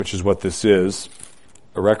which is what this is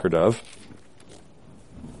a record of.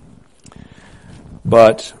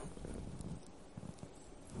 But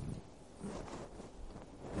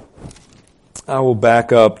I will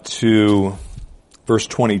back up to verse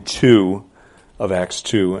 22 of Acts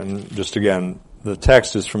 2. And just again, the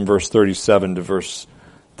text is from verse 37 to verse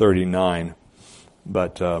 39.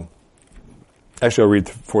 But actually, I'll read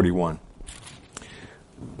 41.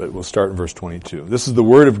 But we'll start in verse 22. This is the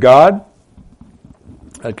Word of God.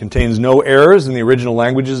 It contains no errors in the original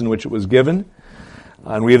languages in which it was given.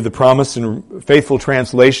 And we have the promise in faithful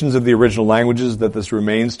translations of the original languages that this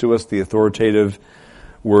remains to us the authoritative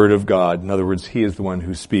Word of God. In other words, He is the one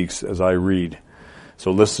who speaks as I read.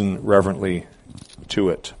 So listen reverently to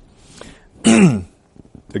it.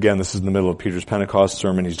 Again, this is in the middle of Peter's Pentecost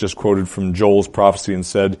sermon. He's just quoted from Joel's prophecy and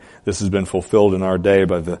said, this has been fulfilled in our day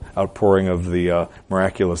by the outpouring of the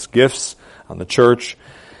miraculous gifts on the church.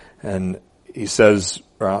 And he says,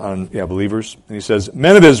 believers, and he says,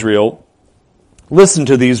 men of Israel, listen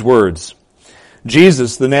to these words.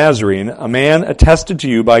 Jesus the Nazarene, a man attested to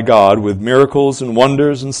you by God with miracles and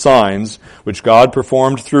wonders and signs, which God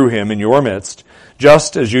performed through him in your midst,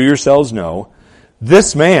 just as you yourselves know,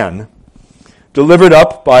 this man, delivered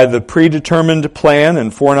up by the predetermined plan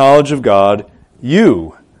and foreknowledge of God,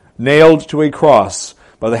 you nailed to a cross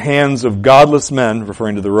by the hands of godless men,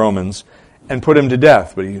 referring to the Romans, and put him to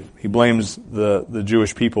death. But he blames the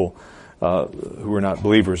Jewish people who were not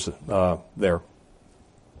believers there.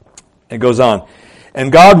 It goes on.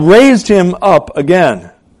 And God raised him up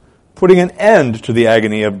again, putting an end to the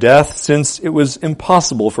agony of death, since it was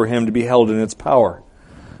impossible for him to be held in its power.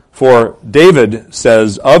 For David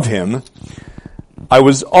says of him, I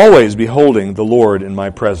was always beholding the Lord in my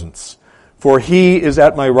presence, for he is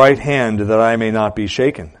at my right hand that I may not be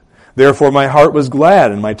shaken. Therefore my heart was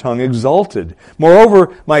glad and my tongue exulted.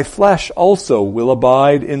 Moreover, my flesh also will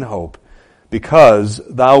abide in hope, because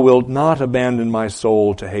thou wilt not abandon my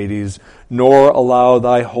soul to Hades, nor allow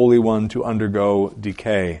thy Holy One to undergo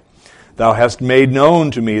decay. Thou hast made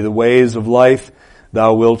known to me the ways of life.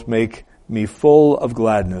 Thou wilt make me full of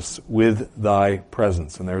gladness with thy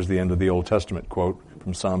presence. And there's the end of the Old Testament quote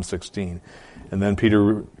from Psalm 16. And then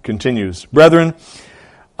Peter continues, Brethren,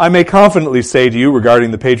 I may confidently say to you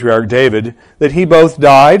regarding the patriarch David that he both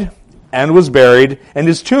died and was buried, and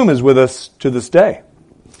his tomb is with us to this day.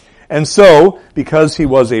 And so, because he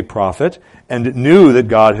was a prophet and knew that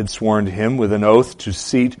God had sworn to him with an oath to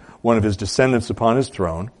seat one of his descendants upon his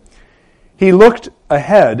throne, he looked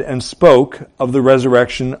ahead and spoke of the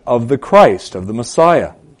resurrection of the Christ, of the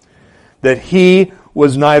Messiah, that he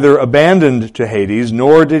was neither abandoned to Hades,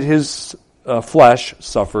 nor did his flesh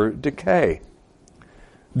suffer decay.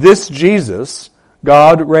 This Jesus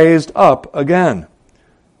God raised up again,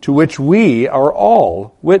 to which we are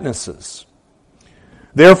all witnesses.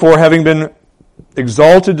 Therefore, having been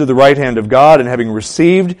exalted to the right hand of God, and having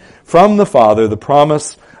received from the Father the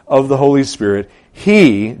promise of the Holy Spirit,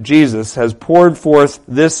 He, Jesus, has poured forth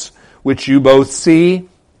this which you both see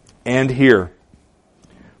and hear.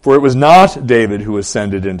 For it was not David who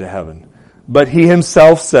ascended into heaven, but he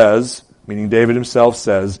himself says, meaning David himself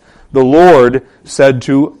says, the Lord said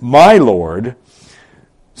to my Lord,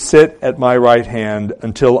 sit at my right hand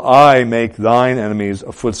until I make thine enemies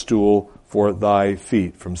a footstool for thy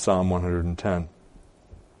feet, from Psalm 110.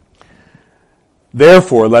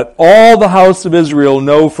 Therefore, let all the house of Israel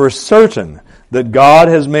know for certain that God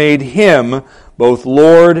has made him both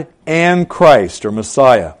Lord and Christ, or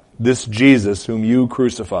Messiah, this Jesus whom you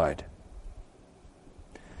crucified.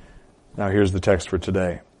 Now here's the text for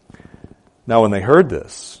today. Now when they heard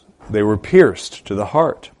this, they were pierced to the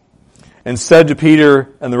heart, and said to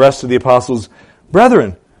Peter and the rest of the apostles,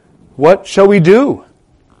 Brethren, what shall we do?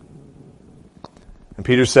 And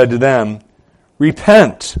Peter said to them,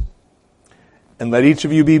 Repent, and let each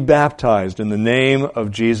of you be baptized in the name of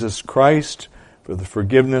Jesus Christ for the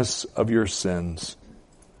forgiveness of your sins,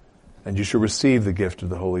 and you shall receive the gift of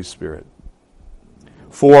the Holy Spirit.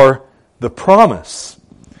 For the promise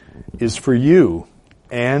is for you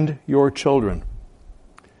and your children,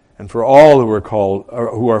 and for all who are called, or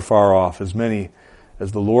who are far off, as many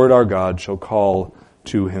as the Lord our God shall call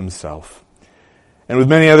to himself. And with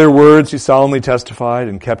many other words he solemnly testified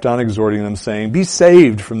and kept on exhorting them, saying, Be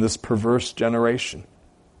saved from this perverse generation.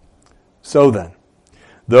 So then,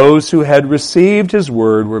 those who had received his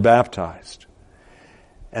word were baptized,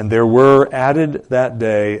 and there were added that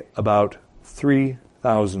day about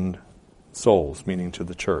 3,000 souls, meaning to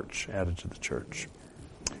the church, added to the church.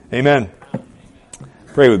 Amen.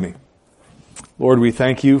 Pray with me. Lord, we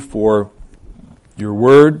thank you for your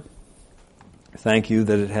word. Thank you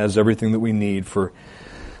that it has everything that we need for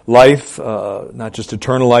life, not just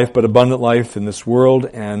eternal life, but abundant life in this world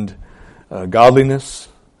and godliness.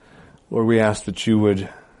 Lord, we ask that you would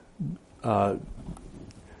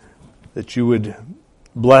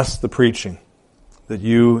bless the preaching, that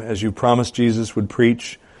you, as you promised Jesus, would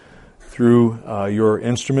preach through your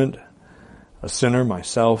instrument, a sinner,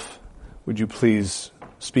 myself. Would you please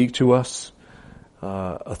speak to us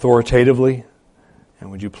authoritatively,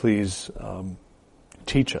 and would you please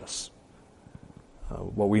teach us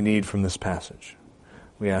what we need from this passage.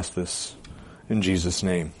 We ask this in Jesus'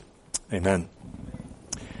 name. Amen.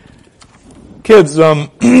 Kids, where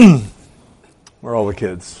are all the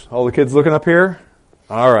kids? All the kids looking up here?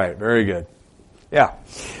 All right, very good. Yeah.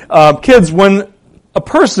 Kids, when a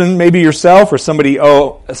person, maybe yourself or somebody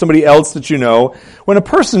else that you know, when a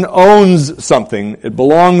person owns something, it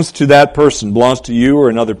belongs to that person, belongs to you or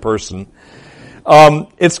another person.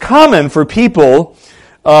 It's common for people,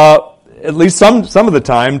 at least some of the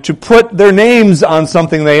time, to put their names on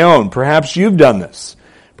something they own. Perhaps you've done this.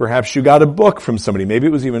 Perhaps you got a book from somebody. Maybe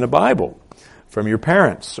it was even a Bible from your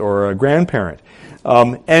parents or a grandparent.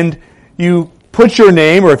 And you put your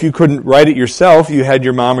name, or if you couldn't write it yourself, you had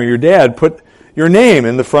your mom or your dad put your name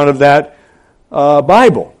in the front of that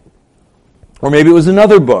Bible. Or maybe it was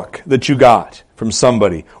another book that you got from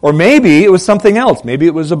somebody. Or maybe it was something else. Maybe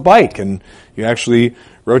it was a bike and you actually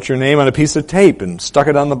wrote your name on a piece of tape and stuck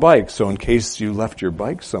it on the bike. So in case you left your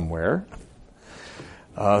bike somewhere,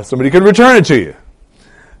 somebody could return it to you.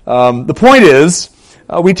 The point is,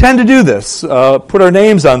 we tend to do this, put our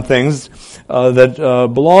names on things that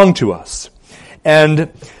belong to us.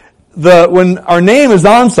 And when our name is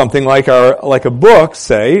on something like a book,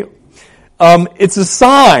 say, it's a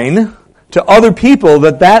sign to other people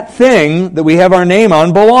that thing that we have our name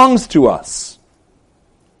on belongs to us.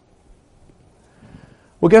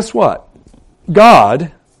 Well, guess what?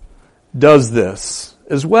 God does this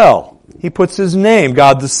as well. He puts his name,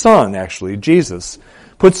 God the Son, actually, Jesus,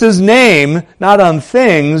 puts his name not on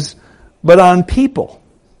things, but on people.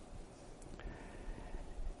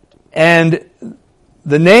 And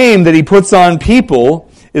the name that he puts on people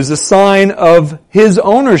is a sign of his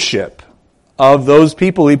ownership of those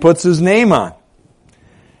people he puts his name on.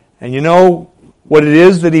 And you know what it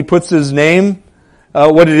is that he puts his name,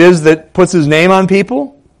 what it is that puts his name on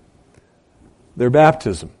people? Their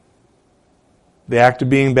baptism. The act of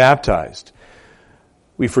being baptized.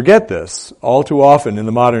 We forget this all too often in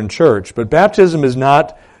the modern church, but baptism is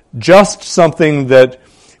not just something that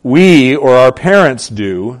we or our parents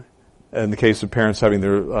do, in the case of parents having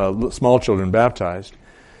their small children baptized,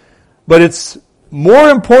 but it's more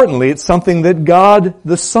importantly, it's something that God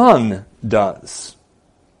the Son does.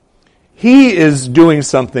 He is doing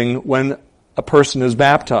something when a person is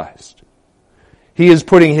baptized. He is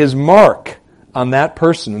putting his mark on that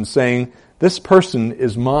person and saying, this person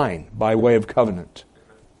is mine by way of covenant.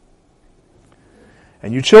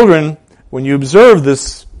 And you children, when you observe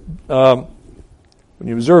this, when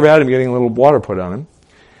you observe Adam getting a little water put on him,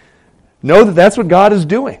 know that that's what God is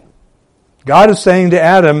doing. God is saying to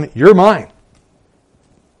Adam, you're mine.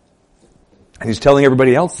 And he's telling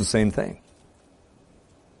everybody else the same thing.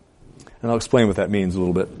 And I'll explain what that means a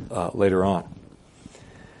little bit later on.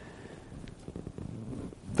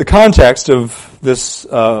 The context of this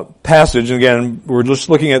passage, and again, we're just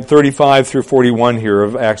looking at 35 through 41 here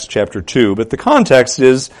of Acts chapter 2, but the context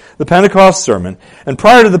is the Pentecost sermon. And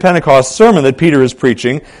prior to the Pentecost sermon that Peter is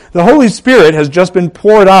preaching, the Holy Spirit has just been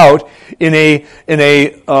poured out in a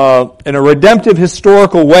redemptive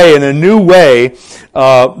historical way, in a new way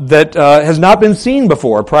that has not been seen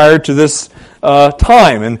before prior to this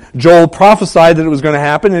time. And Joel prophesied that it was going to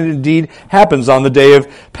happen, and it indeed happens on the day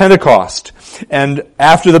of Pentecost. And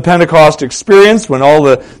after the Pentecost experience, when all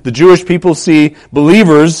the Jewish people see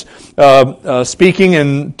believers speaking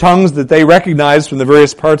in tongues that they recognize from the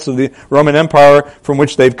various parts of the Roman Empire from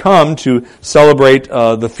which they've come to celebrate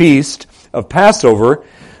the feast of Passover,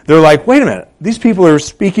 they're like, wait a minute, these people are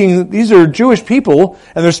speaking, these are Jewish people,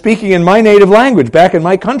 and they're speaking in my native language back in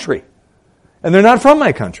my country. And they're not from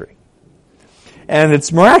my country. And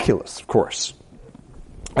it's miraculous, of course.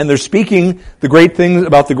 And they're speaking the great things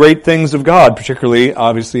about the great things of God, particularly,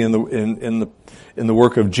 obviously, in the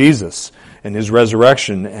work of Jesus and his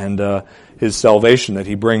resurrection and his salvation that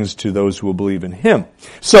he brings to those who will believe in him.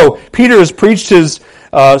 So Peter has preached his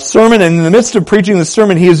sermon, and in the midst of preaching the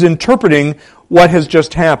sermon, he is interpreting what has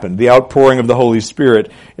just happened, the outpouring of the Holy Spirit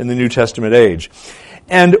in the New Testament age.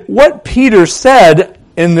 And what Peter said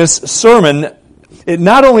in this sermon, it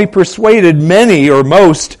not only persuaded many or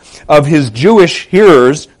most of his Jewish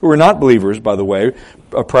hearers, who were not believers, by the way,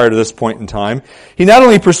 prior to this point in time, he not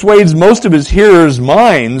only persuades most of his hearers'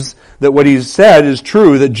 minds that what he's said is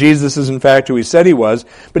true, that Jesus is in fact who he said he was,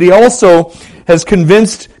 but he also has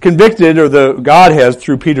convicted, or God has,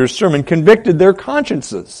 through Peter's sermon, convicted their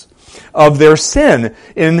consciences of their sin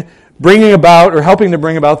in bringing about, or helping to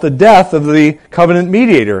bring about, the death of the covenant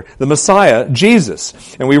mediator, the Messiah,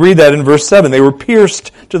 Jesus. And we read that in verse 7. They were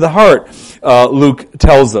pierced to the heart, Luke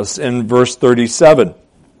tells us in verse 37.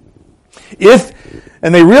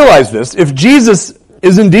 And they realize this, if Jesus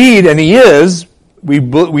is indeed, and he is, we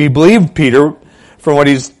believe Peter, from what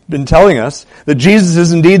he's been telling us, that Jesus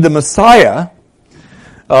is indeed the Messiah,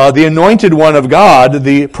 the anointed one of God,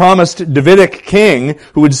 the promised Davidic king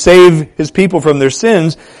who would save his people from their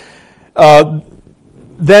sins,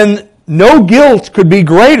 then no guilt could be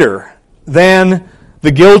greater than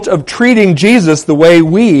the guilt of treating Jesus the way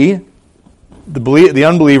we, the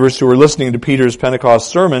unbelievers who were listening to Peter's Pentecost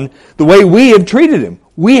sermon, the way we have treated him.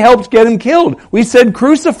 We helped get him killed. We said,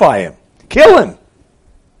 crucify him. Kill him.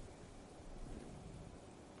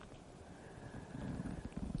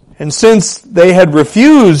 And since they had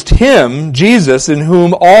refused him, Jesus, in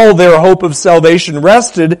whom all their hope of salvation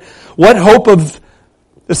rested, what hope of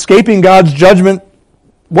escaping God's judgment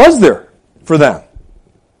was there for them?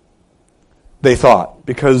 They thought,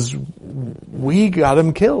 because we got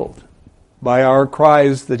him killed by our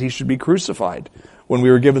cries that he should be crucified when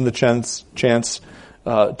we were given the chance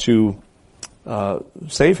to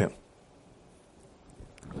save him.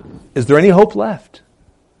 Is there any hope left?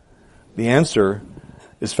 The answer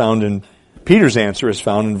is found in, Peter's answer is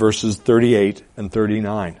found in verses 38 and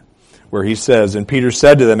 39, where he says, and Peter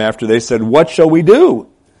said to them after they said, what shall we do?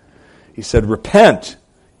 He said, repent.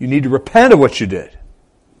 You need to repent of what you did.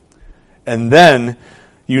 And then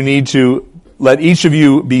you need to let each of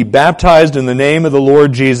you be baptized in the name of the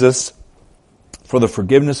Lord Jesus for the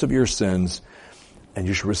forgiveness of your sins, and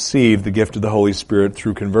you shall receive the gift of the Holy Spirit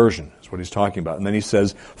through conversion. That's what he's talking about. And then he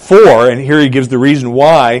says, and here he gives the reason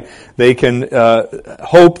why they can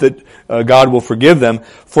hope that God will forgive them.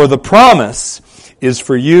 For the promise is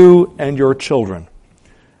for you and your children,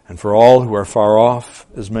 and for all who are far off,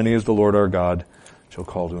 as many as the Lord our God shall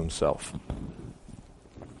call to himself.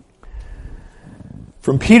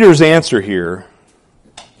 From Peter's answer here,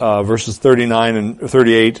 verses 39 and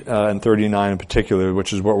 38 and 39 in particular,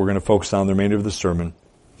 which is what we're going to focus on the remainder of the sermon,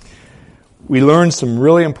 we learn some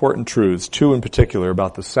really important truths, two in particular,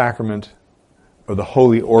 about the sacrament, or the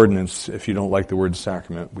holy ordinance. If you don't like the word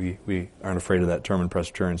sacrament, we aren't afraid of that term in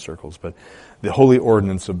Presbyterian circles, but the holy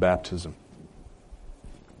ordinance of baptism.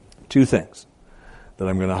 Two things that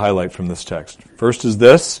I'm going to highlight from this text. First is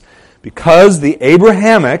this: because the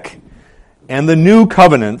Abrahamic and the new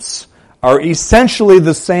covenants are essentially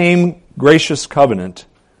the same gracious covenant,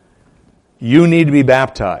 you need to be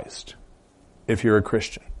baptized if you're a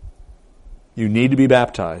Christian. You need to be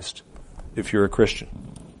baptized if you're a Christian,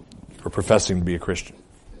 or professing to be a Christian.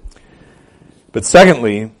 But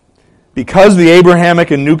secondly, because the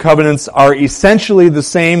Abrahamic and new covenants are essentially the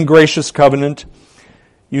same gracious covenant,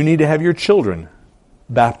 you need to have your children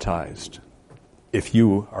baptized if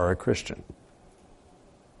you are a Christian.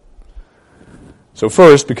 So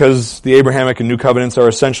first, because the Abrahamic and new covenants are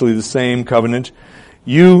essentially the same covenant,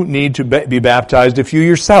 you need to be baptized if you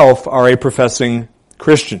yourself are a professing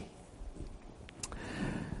Christian.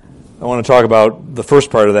 I want to talk about the first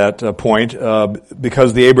part of that point,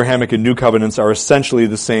 because the Abrahamic and new covenants are essentially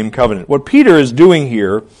the same covenant. What Peter is doing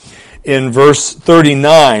here in verse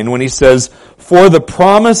 39, when he says, for the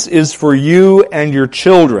promise is for you and your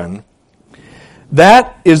children,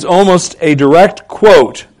 that is almost a direct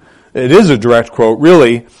quote. It is a direct quote,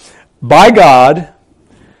 really, by God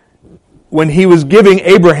when he was giving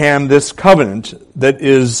Abraham this covenant that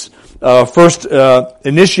is first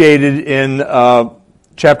initiated in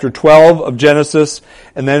chapter 12 of Genesis,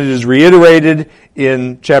 and then it is reiterated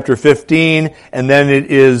in chapter 15, and then it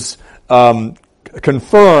is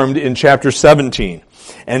confirmed in chapter 17.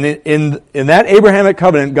 And in that Abrahamic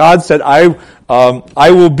covenant, God said, I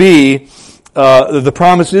will be, the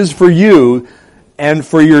promise is for you and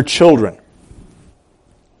for your children.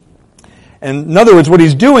 And in other words, what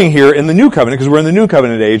he's doing here in the new covenant, because we're in the new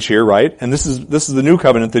covenant age here, right? And this is the new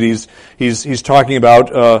covenant that he's talking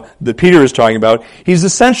about, that Peter is talking about. He's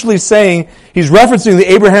essentially saying, he's referencing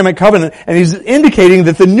the Abrahamic covenant, and he's indicating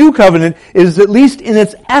that the new covenant is, at least in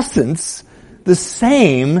its essence, the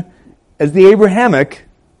same as the Abrahamic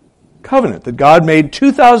covenant that God made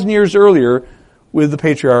 2,000 years earlier with the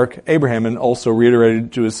patriarch Abraham, and also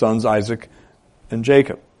reiterated to his sons Isaac and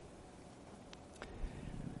Jacob.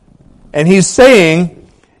 And he's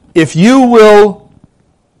saying, if you will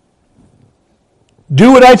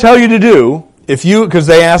do what I tell you to do, because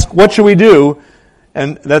they ask, what should we do?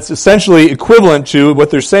 And that's essentially equivalent to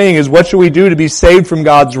what they're saying is, what should we do to be saved from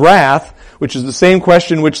God's wrath? Which is the same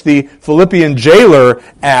question which the Philippian jailer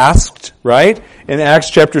asked, right? In Acts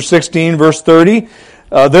chapter 16, verse 30.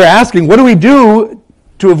 They're asking, what do we do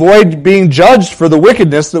to avoid being judged for the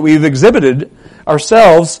wickedness that we've exhibited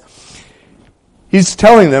ourselves? He's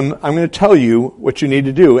telling them, I'm going to tell you what you need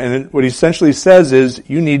to do. And what he essentially says is,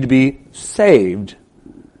 you need to be saved.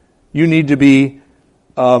 You need to be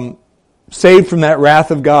saved from that wrath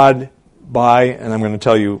of God by, and I'm going to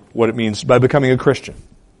tell you what it means, by becoming a Christian.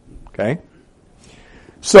 Okay?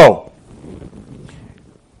 So,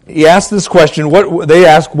 he asked this question, they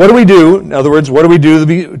ask, what do we do? In other words, what do we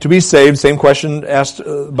do to be saved? Same question asked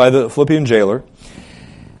by the Philippian jailer.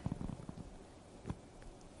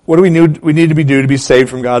 What do we need to do to be saved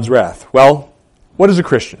from God's wrath? Well, what is a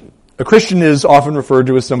Christian? A Christian is often referred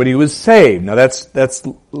to as somebody who is saved. Now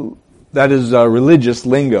that is religious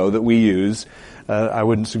lingo that we use. I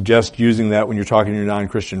wouldn't suggest using that when you're talking to your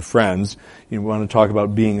non-Christian friends. You want to talk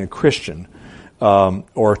about being a Christian,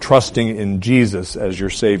 or trusting in Jesus as your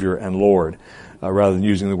Savior and Lord, rather than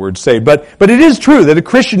using the word saved. But it is true that a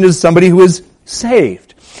Christian is somebody who is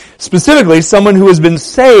saved. Specifically, someone who has been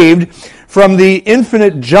saved from the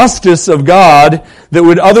infinite justice of God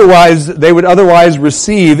that they would otherwise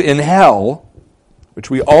receive in hell, which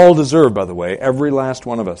we all deserve, by the way. Every last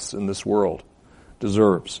one of us in this world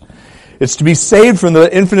deserves. It's to be saved from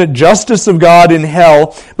the infinite justice of God in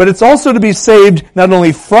hell, but it's also to be saved not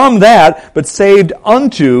only from that, but saved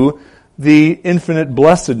unto the infinite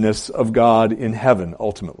blessedness of God in heaven,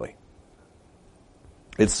 ultimately.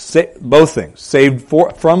 It's both things. Saved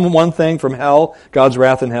from one thing, from hell, God's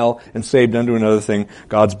wrath in hell, and saved unto another thing,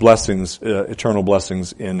 God's blessings, eternal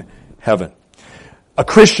blessings in heaven. A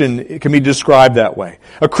Christian can be described that way.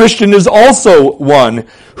 A Christian is also one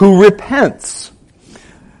who repents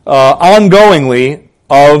ongoingly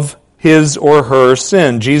of his or her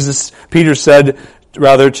sin. Peter said,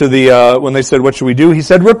 rather to when they said, what should we do? He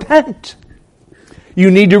said, repent.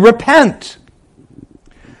 You need to repent.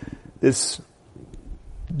 This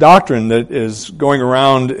doctrine that is going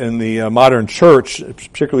around in the modern church,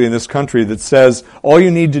 particularly in this country, that says all you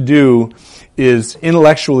need to do is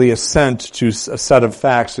intellectually assent to a set of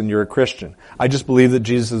facts and you're a Christian. I just believe that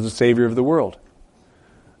Jesus is the Savior of the world.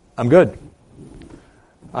 I'm good.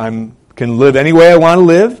 I can live any way I want to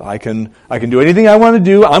live. I can do anything I want to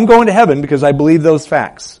do. I'm going to heaven because I believe those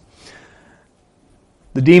facts.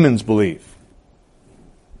 The demons believe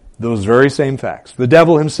those very same facts. The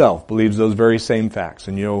devil himself believes those very same facts,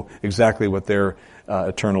 and you know exactly what their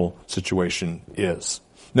eternal situation is.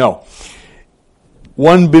 No.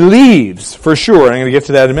 One believes, for sure, and I'm going to get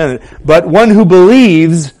to that in a minute, but one who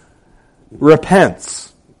believes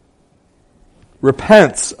repents.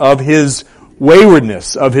 Repents of his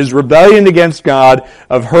waywardness, of his rebellion against God,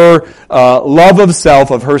 of her love of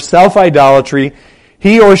self, of her self-idolatry.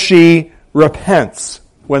 He or she repents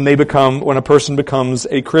when a person becomes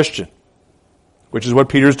a Christian, which is what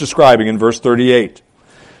Peter's describing in verse 38.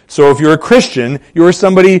 So if you're a Christian, you're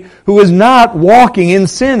somebody who is not walking in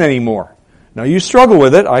sin anymore. Now you struggle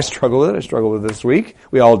with it. I struggle with it. I struggled with it this week.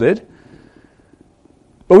 We all did.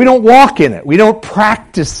 But we don't walk in it. We don't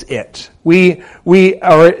practice it. We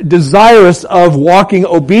are desirous of walking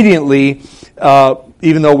obediently,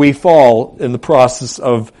 even though we fall in the process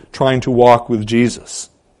of trying to walk with Jesus,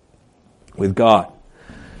 with God.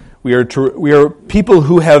 We are people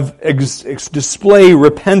who have display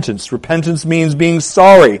repentance. Repentance means being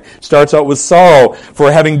sorry. It starts out with sorrow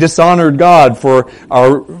for having dishonored God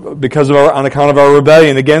on account of our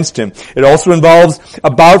rebellion against Him. It also involves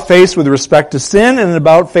about face with respect to sin and an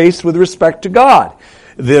about face with respect to God.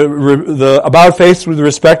 The about face with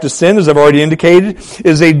respect to sin, as I've already indicated,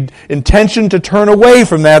 is a intention to turn away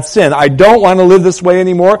from that sin. I don't want to live this way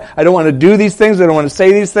anymore. I don't want to do these things. I don't want to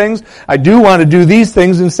say these things. I do want to do these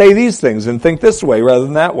things and say these things and think this way rather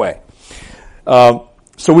than that way.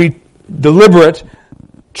 So we deliberate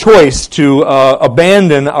choice to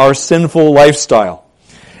abandon our sinful lifestyle.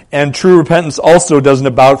 And true repentance also does an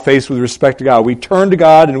about face with respect to God. We turn to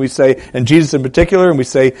God and we say, and Jesus in particular, and we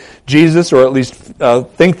say, Jesus, or at least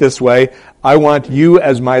think this way, I want you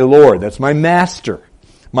as my Lord. That's my master,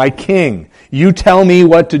 my king. You tell me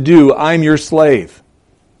what to do. I'm your slave.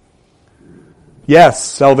 Yes,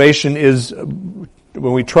 salvation is, when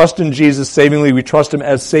we trust in Jesus savingly, we trust Him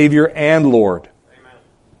as Savior and Lord.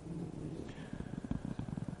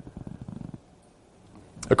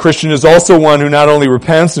 A Christian is also one who not only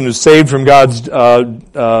repents and is saved from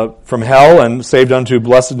from hell and saved unto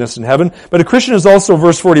blessedness in heaven, but a Christian is also,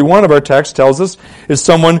 verse 41 of our text tells us, is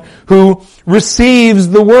someone who receives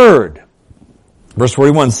the Word. Verse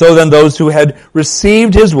 41, so then those who had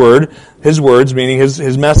received his words, meaning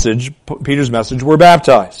his message, Peter's message, were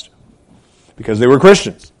baptized. Because they were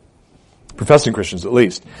Christians. Professing Christians, at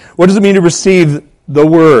least. What does it mean to receive the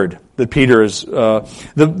word that Peter is,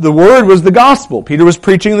 the word was the gospel. Peter was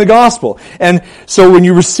preaching the gospel. And so when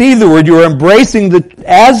you receive the word, you are embracing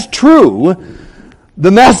as true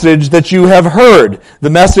the message that you have heard, the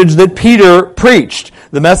message that Peter preached,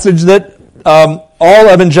 the message that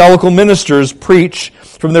all evangelical ministers preach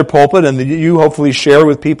from their pulpit and that you hopefully share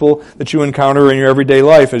with people that you encounter in your everyday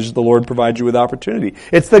life as the Lord provides you with opportunity.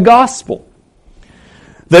 It's the gospel.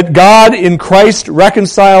 That God in Christ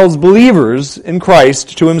reconciles believers in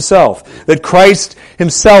Christ to himself. That Christ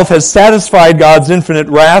himself has satisfied God's infinite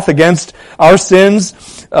wrath against our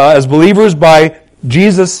sins as believers by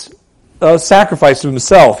Jesus' sacrifice of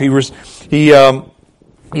himself. He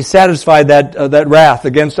satisfied that wrath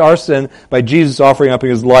against our sin by Jesus offering up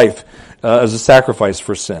his life as a sacrifice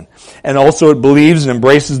for sin. And also it believes and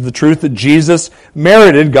embraces the truth that Jesus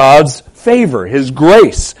merited God's favor, his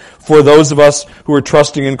grace, for those of us who are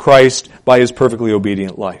trusting in Christ by his perfectly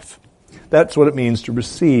obedient life. That's what it means to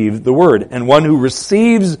receive the word. And one who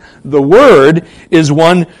receives the word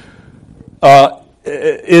one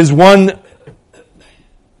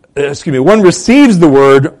receives the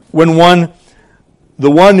word when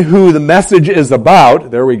the one who the message is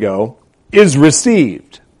about, there we go, is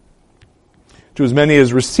received. To as many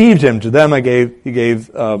as received him, to them he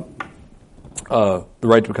gave the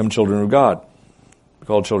right to become children of God,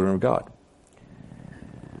 called children of God.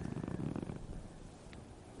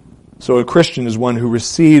 So a Christian is one who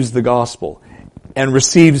receives the gospel and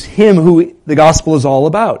receives him who the gospel is all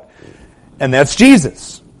about. And that's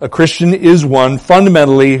Jesus. A Christian is one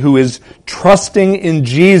fundamentally who is trusting in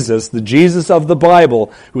Jesus, the Jesus of the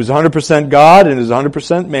Bible, who is 100% God and is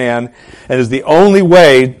 100% man, and is the only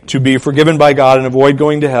way to be forgiven by God and avoid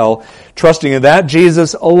going to hell, trusting in that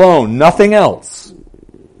Jesus alone, nothing else.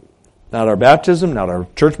 Not our baptism, not our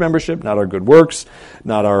church membership, not our good works,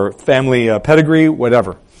 not our family pedigree,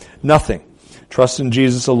 whatever. Nothing. Trust in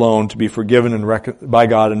Jesus alone to be forgiven by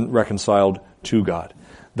God and reconciled to God.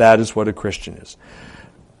 That is what a Christian is.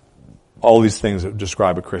 All these things that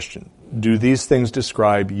describe a Christian. Do these things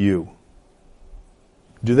describe you?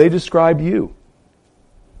 Do they describe you?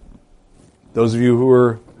 Those of you who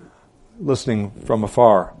are listening from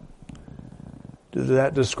afar, does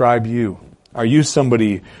that describe you? Are you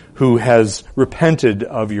somebody who has repented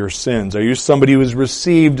of your sins? Are you somebody who has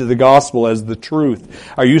received the gospel as the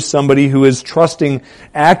truth? Are you somebody who is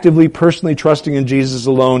actively, personally trusting in Jesus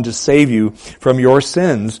alone to save you from your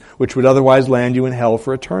sins, which would otherwise land you in hell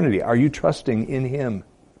for eternity? Are you trusting in him?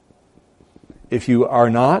 If you are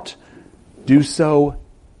not, do so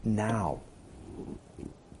now,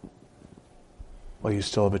 while you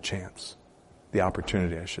still have a chance. The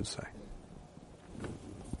opportunity, I should say.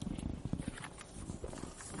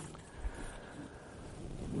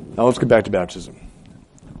 Now let's get back to baptism.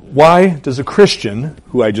 Why does a Christian,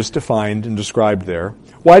 who I just defined and described there,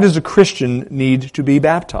 why does a Christian need to be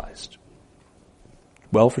baptized?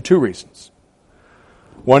 Well, for two reasons.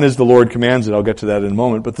 One is the Lord commands it. I'll get to that in a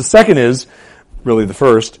moment. But the second is, really the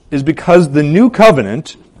first, is because the new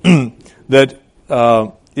covenant that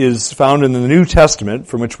is found in the New Testament,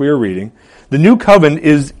 from which we are reading, the new covenant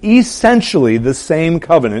is essentially the same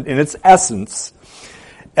covenant in its essence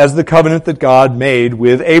as the covenant that God made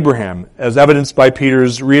with Abraham, as evidenced by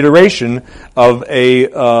Peter's reiteration of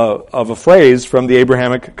a phrase from the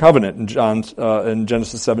Abrahamic covenant in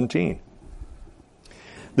Genesis 17.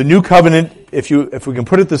 The new covenant, if we can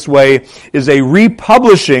put it this way, is a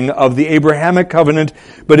republishing of the Abrahamic covenant,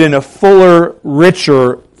 but in a fuller,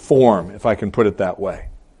 richer form, if I can put it that way.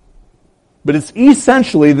 But it's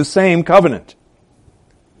essentially the same covenant.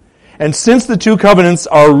 And since the two covenants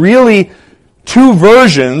are really two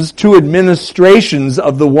versions, two administrations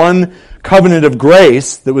of the one covenant of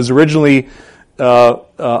grace that was originally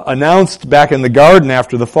announced back in the garden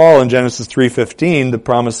after the fall in Genesis 3:15, the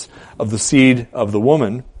promise of the seed of the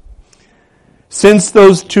woman. Since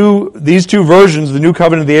these two versions, the new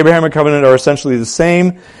covenant and the Abrahamic covenant, are essentially the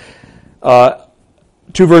same,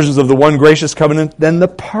 two versions of the one gracious covenant, then the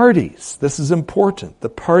parties, this is important, the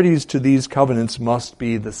parties to these covenants must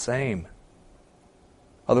be the same.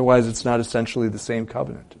 Otherwise, it's not essentially the same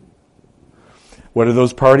covenant. What are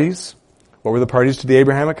those parties? What were the parties to the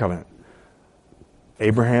Abrahamic covenant?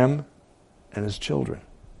 Abraham and his children.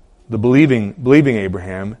 The believing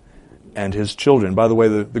Abraham and his children. By the way,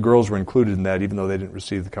 the girls were included in that, even though they didn't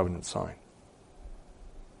receive the covenant sign.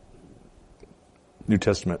 New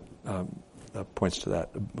Testament points to that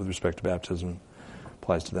with respect to baptism,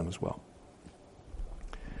 applies to them as well.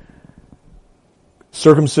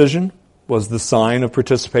 Circumcision was the sign of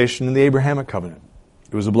participation in the Abrahamic covenant.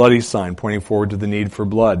 It was a bloody sign pointing forward to the need for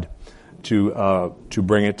blood to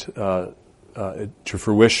bring it to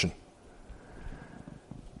fruition.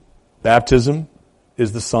 Baptism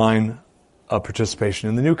is the sign of participation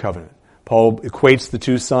in the new covenant. Paul equates the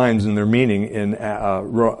two signs in their meaning in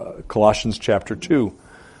Colossians chapter 2,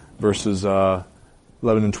 verses 11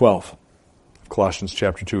 and 12. Colossians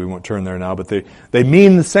chapter 2, we won't turn there now, but they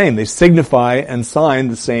mean the same. They signify and sign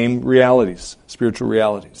the same realities, spiritual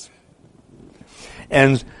realities.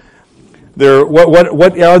 And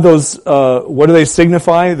what are those? What do they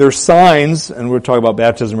signify? They're signs, and we're talking about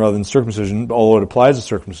baptism rather than circumcision, although it applies to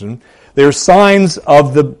circumcision. They're signs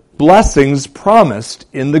of the blessings promised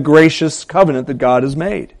in the gracious covenant that God has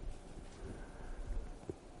made.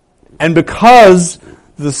 And because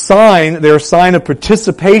they're a sign of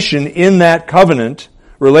participation in that covenant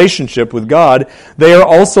relationship with God, they are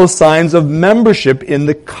also signs of membership in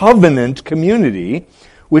the covenant community,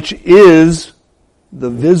 which is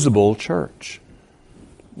the visible church.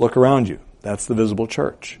 Look around you. That's the visible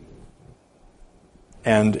church.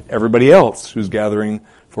 And everybody else who's gathering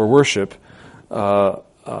for worship, to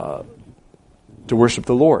worship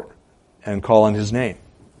the Lord and call on His name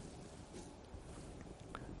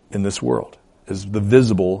in this world is the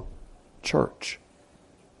visible church.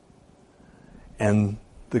 And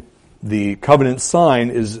the covenant sign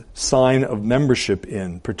is sign of membership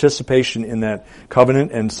in, participation in that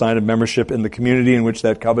covenant, and sign of membership in the community in which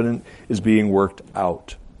that covenant is being worked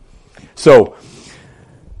out. So,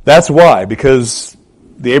 that's why, because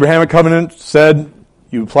the Abrahamic covenant said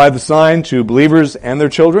you apply the sign to believers and their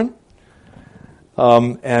children,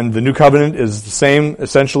 and the new covenant is the same,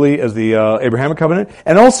 essentially, as the Abrahamic covenant,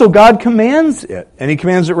 and also God commands it, and He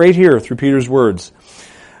commands it right here through Peter's words.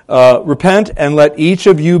 Repent and let each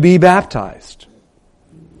of you be baptized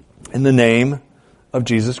in the name of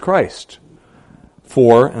Jesus Christ.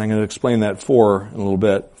 And I'm going to explain that in a little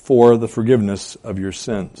bit, for the forgiveness of your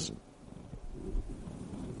sins.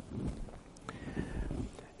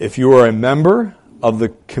 If you are a member of the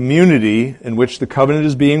community in which the covenant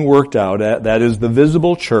is being worked out, that is the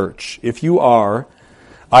visible church, if you are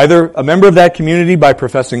either a member of that community by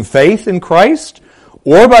professing faith in Christ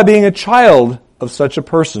or by being a child of such a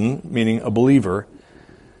person, meaning a believer,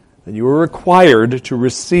 then you are required to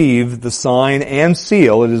receive the sign and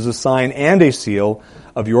seal. It is a sign and a seal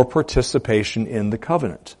of your participation in the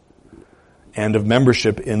covenant and of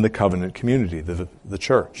membership in the covenant community, the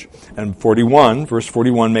church. And verse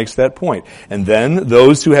 41 makes that point. And then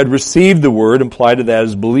those who had received the word, implied to that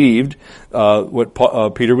is believed,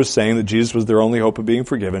 what Peter was saying, that Jesus was their only hope of being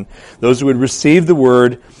forgiven. Those who had received the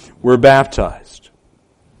word were baptized,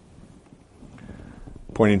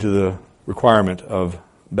 pointing to the requirement of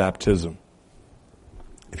baptism.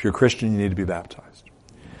 If you're a Christian, you need to be baptized.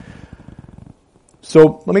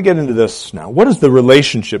 So let me get into this now. What is the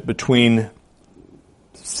relationship between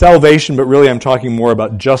salvation, but really I'm talking more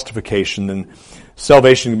about justification, than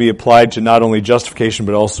salvation can be applied to not only justification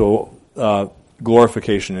but also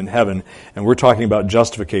glorification in heaven, and we're talking about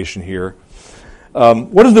justification here.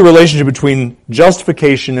 What is the relationship between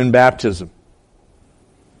justification and baptism?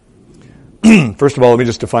 First of all, let me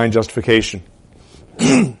just define justification.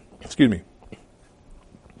 Excuse me.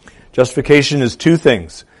 Justification is two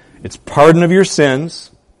things. It's pardon of your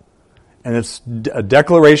sins, and it's a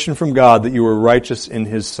declaration from God that you are righteous in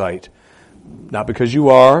His sight. Not because you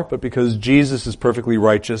are, but because Jesus is perfectly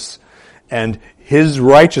righteous, and His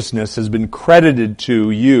righteousness has been credited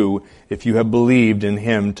to you if you have believed in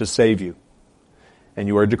Him to save you. And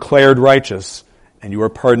you are declared righteous, and you are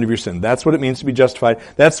pardoned of your sin. That's what it means to be justified.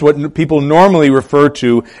 That's what people normally refer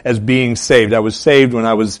to as being saved. I was saved when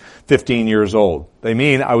I was 15 years old. They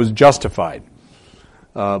mean I was justified.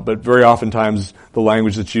 But very oftentimes the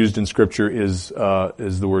language that's used in Scripture is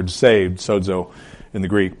the word saved, sozo, in the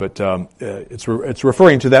Greek. But it's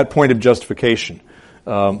referring to that point of justification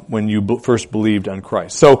when you first believed on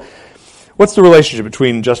Christ. So, what's the relationship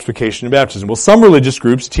between justification and baptism? Well, some religious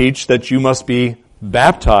groups teach that you must be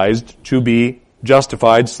baptized to be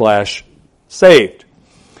justified/saved.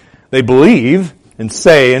 They believe and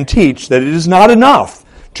say and teach that it is not enough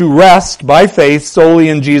to rest by faith solely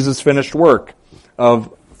in Jesus' finished work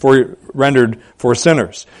rendered for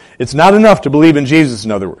sinners. It's not enough to believe in Jesus,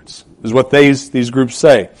 in other words, is what these groups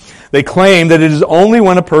say. They claim that it is only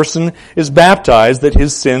when a person is baptized that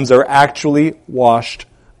his sins are actually washed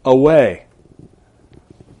away.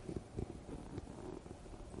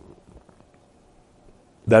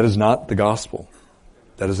 That is not the gospel.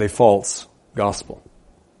 That is a false gospel.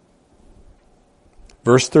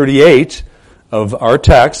 Verse 38 of our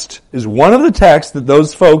text is one of the texts that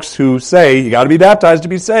those folks who say you got to be baptized to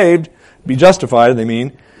be saved, be justified,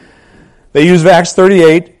 they use Acts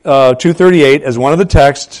 38, 2:38 as one of the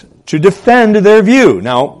texts to defend their view.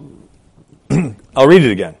 Now, I'll read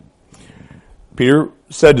it again. Peter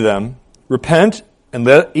said to them, "Repent and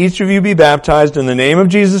let each of you be baptized in the name of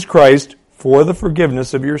Jesus Christ for the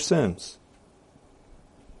forgiveness of your sins.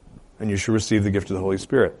 And you shall receive the gift of the Holy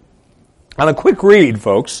Spirit." On a quick read,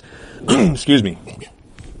 folks, excuse me.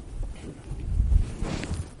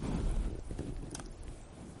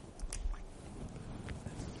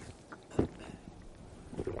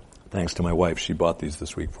 Thanks to my wife, she bought these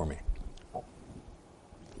this week for me.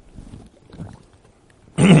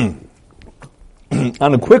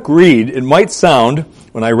 On a quick read, it might sound,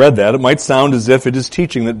 when I read that, it might sound as if it is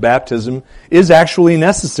teaching that baptism is actually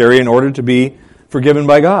necessary in order to be forgiven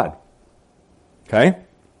by God. Okay?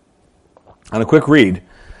 On a quick read,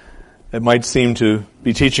 it might seem to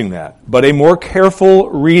be teaching that. But a more careful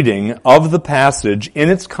reading of the passage in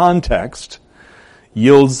its context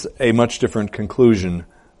yields a much different conclusion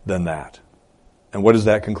than that. And what is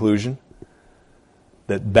that conclusion?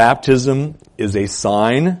 That baptism is a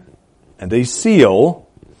sign and a seal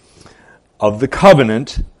of the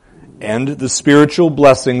covenant and the spiritual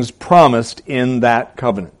blessings promised in that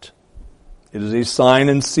covenant. It is a sign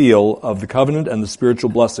and seal of the covenant and the spiritual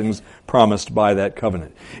blessings promised by that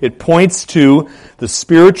covenant. It points to the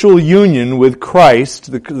spiritual union with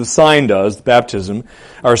Christ, the sign does, the baptism,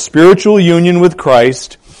 our spiritual union with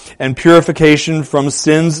Christ and purification from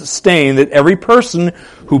sin's stain that every person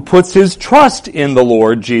who puts his trust in the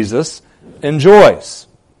Lord Jesus enjoys.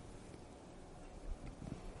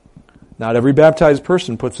 Not every baptized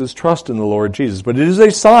person puts his trust in the Lord Jesus, but it is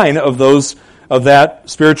a sign of that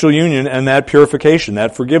spiritual union and that purification,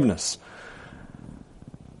 that forgiveness.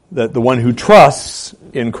 That the one who trusts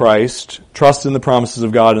in Christ, trusts in the promises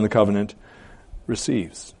of God in the covenant,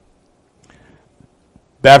 receives.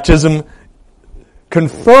 Baptism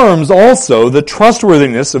confirms also the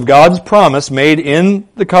trustworthiness of God's promise made in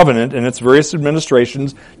the covenant and its various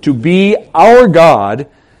administrations to be our God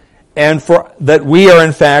and for that we are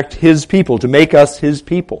in fact His people, to make us His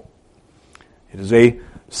people. It is a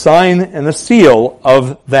sign and a seal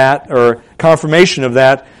of that, or confirmation of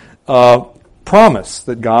that promise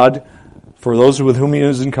that God, for those with whom He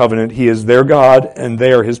is in covenant, He is their God and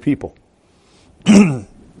they are His people.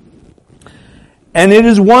 And it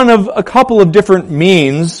is one of a couple of different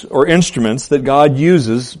means or instruments that God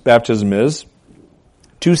uses, baptism is,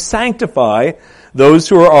 to sanctify those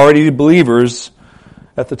who are already believers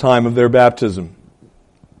at the time of their baptism.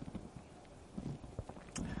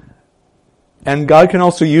 And God can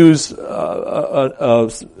also use, when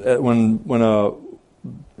a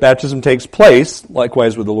baptism takes place,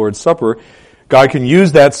 likewise with the Lord's Supper, God can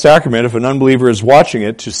use that sacrament, if an unbeliever is watching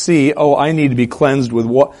it, to see, oh, I need to be cleansed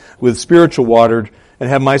with spiritual water and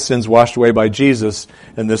have my sins washed away by Jesus,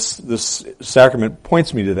 and this sacrament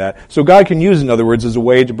points me to that. So God can use, in other words, as a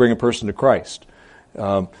way to bring a person to Christ.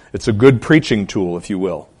 It's a good preaching tool, if you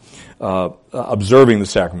will, observing the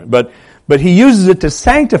sacrament. But He uses it to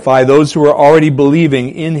sanctify those who are already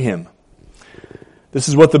believing in Him. This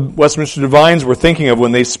is what the Westminster Divines were thinking of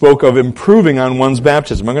when they spoke of improving on one's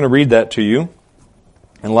baptism. I'm going to read that to you.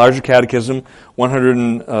 In Larger Catechism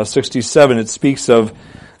 167, it speaks of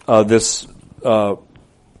this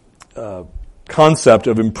concept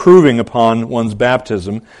of improving upon one's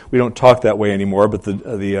baptism. We don't talk that way anymore, but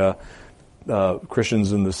the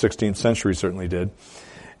Christians in the 16th century certainly did.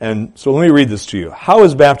 And so let me read this to you. How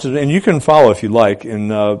is baptism, and you can follow if you like, in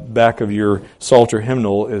back of your Psalter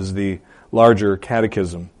hymnal is the Larger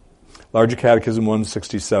Catechism. Larger Catechism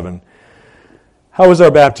 167. How is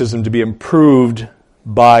our baptism to be improved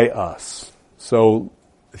by us? So,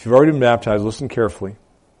 if you've already been baptized, listen carefully.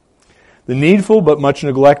 The needful but much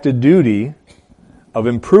neglected duty of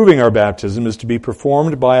improving our baptism is to be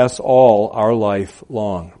performed by us all our life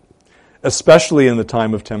long, especially in the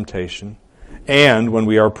time of temptation, and when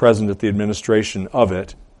we are present at the administration of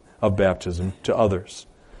baptism, to others.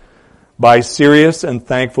 By serious and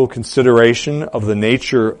thankful consideration of the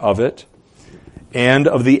nature of it, and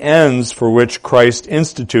of the ends for which Christ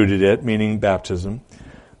instituted it, meaning baptism,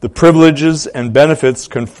 the privileges and benefits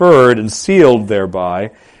conferred and sealed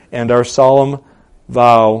thereby, and our solemn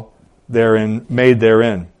vow made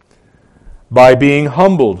therein. By being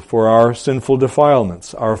humbled for our sinful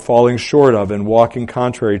defilements, our falling short of and walking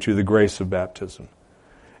contrary to the grace of baptism,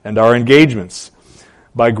 and our engagements,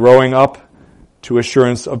 by growing up to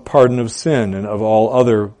assurance of pardon of sin and of all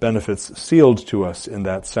other benefits sealed to us in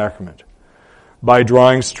that sacrament, by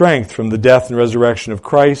drawing strength from the death and resurrection of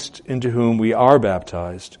Christ, into whom we are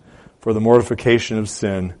baptized, for the mortification of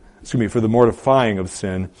sin, for the mortifying of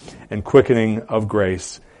sin and quickening of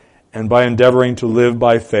grace, and by endeavoring to live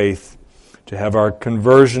by faith, to have our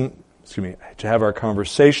conversation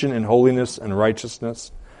in holiness and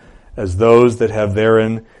righteousness, as those that have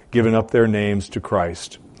therein given up their names to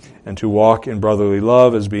Christ, and to walk in brotherly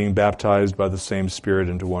love as being baptized by the same Spirit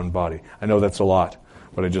into one body. I know that's a lot,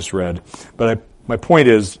 what I just read. But my point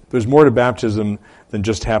is, there's more to baptism than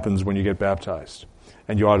just happens when you get baptized.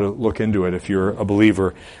 And you ought to look into it if you're a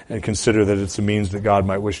believer and consider that it's a means that God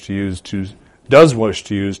does wish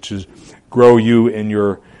to use to grow you in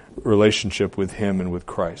your relationship with Him and with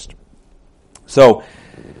Christ. So,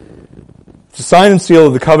 it's a sign and seal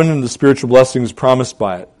of the covenant and the spiritual blessings promised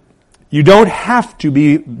by it. You don't have to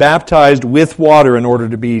be baptized with water in order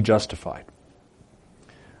to be justified.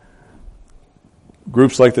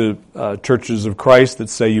 Groups like the Churches of Christ that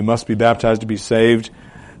say you must be baptized to be saved,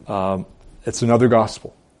 it's another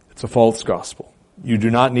gospel. It's a false gospel. You do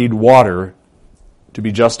not need water to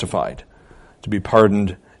be justified, to be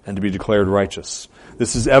pardoned, and to be declared righteous.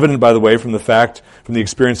 This is evident, by the way, from the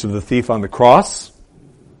experience of the thief on the cross.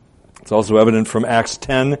 It's also evident from Acts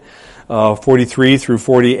 10, 43 through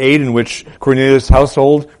 48, in which Cornelius'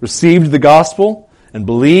 household received the gospel and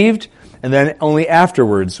believed, and then only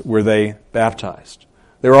afterwards were they baptized.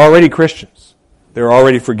 They were already Christians. They were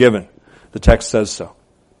already forgiven. The text says so.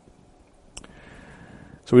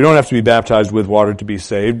 So we don't have to be baptized with water to be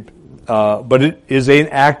saved, but it is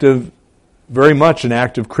very much an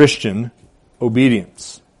act of Christian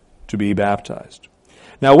obedience to be baptized.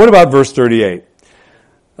 Now, what about verse 38?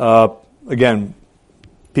 Again,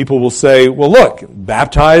 people will say, well, look,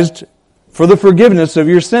 baptized for the forgiveness of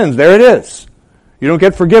your sins. There it is. You don't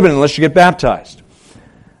get forgiven unless you get baptized.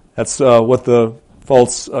 That's what the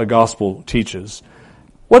false gospel teaches.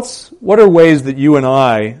 What are ways that you and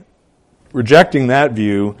I, rejecting that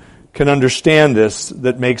view, can understand this,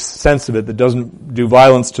 that makes sense of it, that doesn't do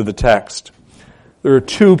violence to the text? There are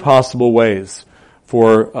two possible ways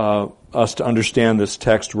for us to understand this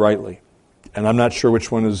text rightly. And I'm not sure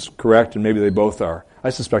which one is correct, and maybe they both are. I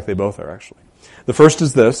suspect they both are, actually. The first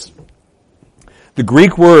is this. The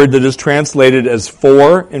Greek word that is translated as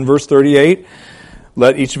for in verse 38,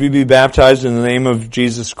 let each of you be baptized in the name of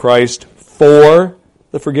Jesus Christ for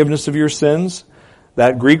the forgiveness of your sins.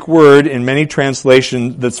 That Greek word in many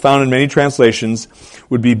translations, that's found in many translations,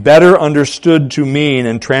 would be better understood to mean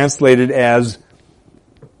and translated as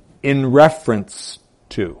in reference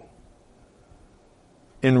to.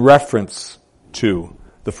 In reference to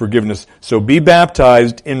the forgiveness. So be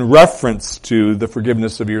baptized in reference to the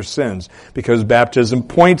forgiveness of your sins, because baptism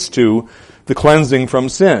points to the cleansing from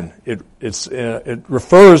sin. It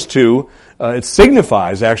refers to, it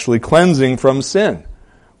signifies actually cleansing from sin,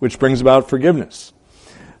 which brings about forgiveness.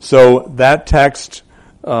 So that text,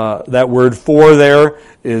 that word for there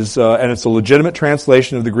is, and it's a legitimate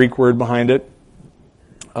translation of the Greek word behind it.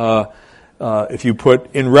 If you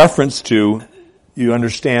put in reference to, you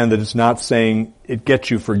understand that it's not saying it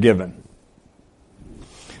gets you forgiven.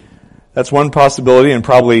 That's one possibility and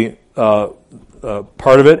probably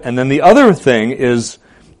part of it. And then the other thing is,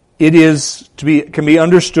 can be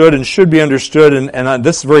understood and should be understood, and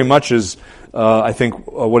this very much is, I think,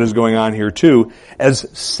 what is going on here too, as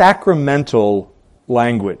sacramental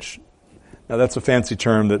language. Now that's a fancy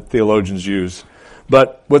term that theologians use.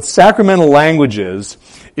 But what sacramental language is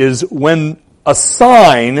when a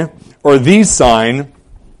sign, or the sign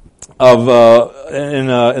of in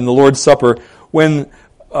the Lord's Supper,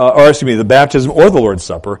 the baptism or the Lord's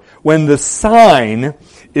Supper, when the sign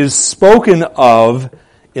is spoken of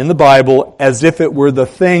in the Bible as if it were the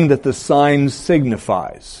thing that the sign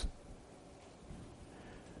signifies.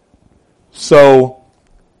 So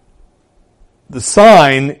the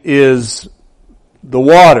sign is the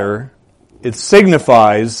water. It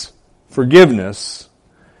signifies forgiveness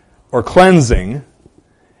or cleansing,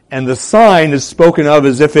 and the sign is spoken of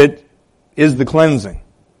as if it is the cleansing.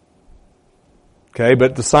 Okay,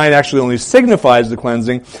 but the sign actually only signifies the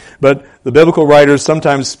cleansing, but the biblical writers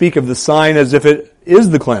sometimes speak of the sign as if it is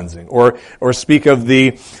the cleansing, or speak of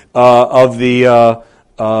the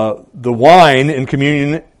wine in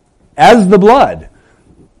communion as the blood.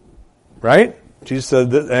 Right? Jesus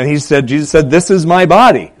said, "This is my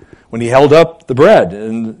body." When he held up the bread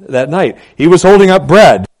that night, he was holding up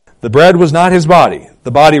bread. The bread was not his body.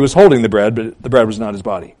 The body was holding the bread, but the bread was not his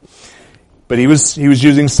body. But he was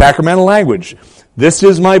using sacramental language. This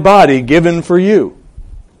is my body given for you.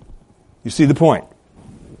 You see the point?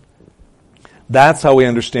 That's how we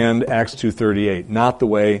understand Acts 2:38, not the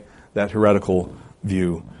way that heretical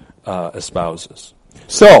view espouses.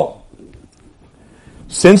 So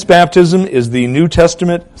Since baptism is the New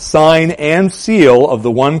Testament sign and seal of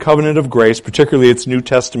the one covenant of grace, particularly its New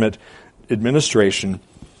Testament administration,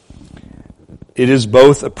 it is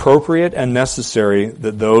both appropriate and necessary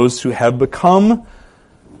that those who have become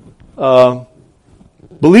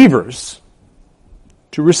believers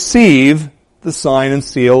to receive the sign and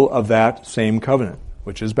seal of that same covenant,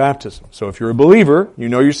 which is baptism. So if you're a believer, you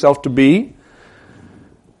know yourself to be,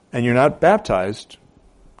 and you're not baptized,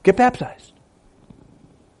 get baptized.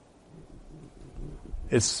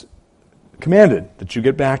 It's commanded that you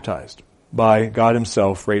get baptized by God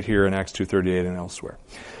Himself right here in Acts 2:38 and elsewhere.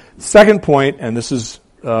 Second point, and this is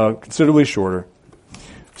considerably shorter.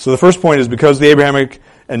 So the first point is because the Abrahamic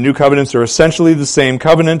and New Covenants are essentially the same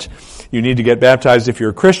covenant, you need to get baptized if you're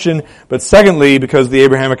a Christian. But secondly, because the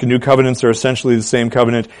Abrahamic and New Covenants are essentially the same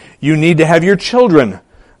covenant, you need to have your children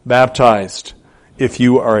baptized if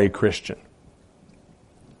you are a Christian.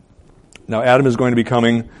 Now, Adam is going to be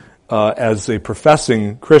coming as a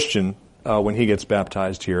professing Christian when he gets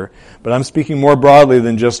baptized here. But I'm speaking more broadly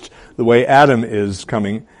than just the way Adam is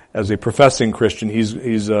coming as a professing Christian. He's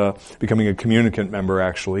becoming a communicant member,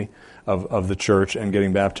 actually, of the church and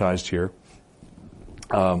getting baptized here.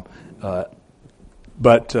 But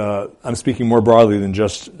I'm speaking more broadly than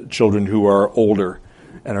just children who are older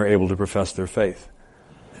and are able to profess their faith.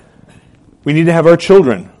 We need to have our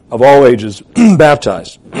children of all ages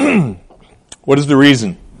baptized. What is the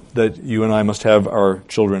reason that you and I must have our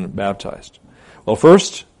children baptized? Well,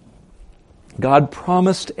 first, God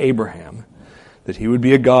promised Abraham that He would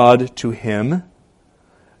be a God to him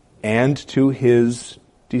and to his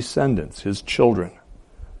descendants, his children,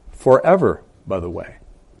 forever, by the way,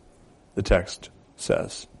 the text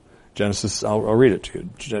says. Genesis, I'll read it to you.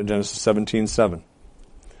 Genesis 17:7.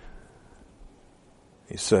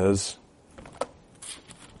 He says,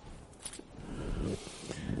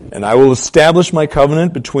 "And I will establish my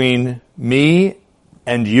covenant between me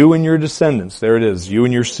and you and your descendants." There it is, you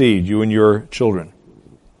and your seed, you and your children.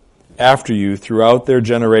 "After you throughout their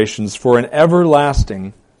generations for an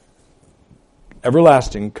everlasting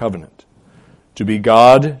covenant, to be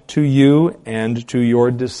God to you and to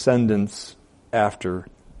your descendants after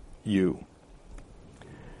you."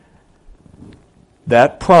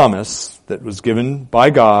 That promise that was given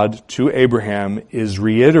by God to Abraham is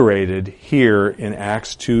reiterated here in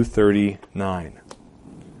Acts 2:39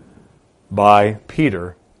 by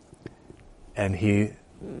Peter, and he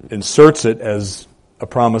inserts it as a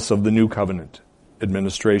promise of the new covenant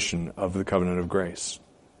administration of the covenant of grace.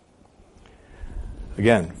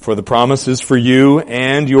 Again, for the promise is for you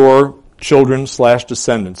and your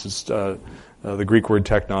children/descendants. It's, the Greek word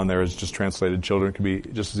teknon there is just translated children. It can be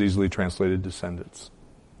just as easily translated descendants.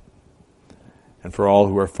 "And for all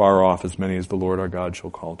who are far off, as many as the Lord our God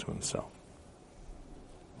shall call to Himself."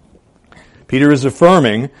 Peter is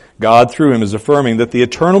affirming, God through him is affirming, that the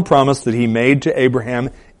eternal promise that he made to Abraham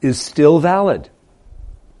is still valid.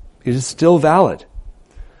 It is still valid.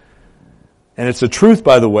 And it's a truth,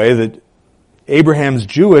 by the way, that Abraham's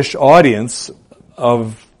Jewish audience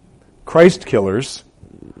of Christ killers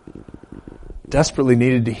desperately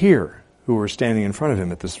needed to hear, who were standing in front of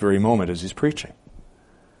him at this very moment as he's preaching.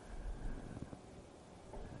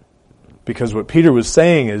 Because what Peter was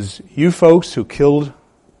saying is, you folks who killed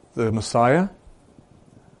the Messiah,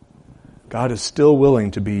 God is still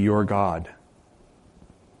willing to be your God.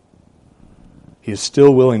 He is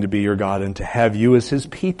still willing to be your God and to have you as His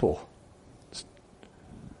people,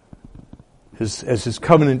 as His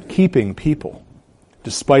covenant-keeping people,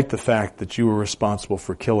 despite the fact that you were responsible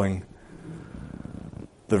for killing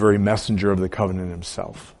the very messenger of the covenant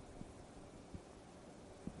himself.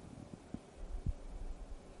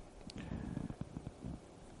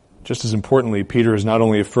 Just as importantly, Peter is not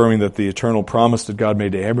only affirming that the eternal promise that God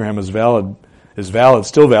made to Abraham is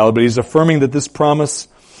still valid, but he's affirming that this promise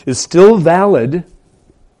is still valid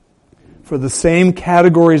for the same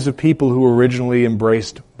categories of people who were originally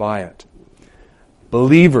embraced by it.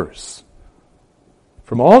 Believers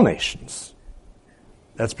from all nations.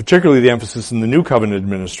 That's particularly the emphasis in the New Covenant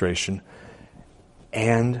administration.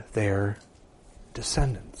 And their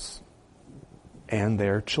descendants. And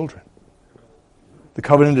their children. The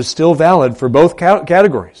covenant is still valid for both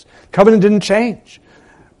categories. The covenant didn't change.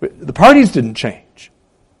 The parties didn't change.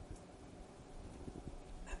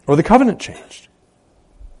 Or the covenant changed.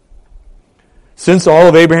 Since all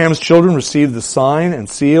of Abraham's children received the sign and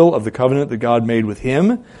seal of the covenant that God made with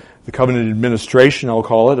him, the covenant administration, I'll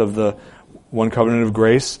call it, of the one covenant of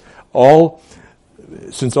grace,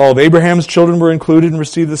 since all of Abraham's children were included and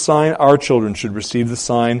received the sign, our children should receive the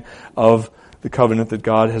sign of the covenant that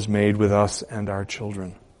God has made with us and our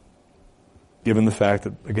children. given the fact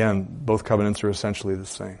that, again, both covenants are essentially the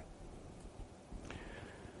same.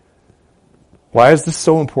 Why is this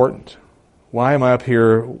so important? Why am I up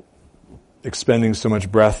here expending so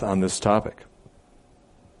much breath on this topic?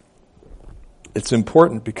 It's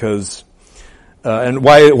important because, and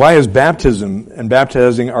why is baptism and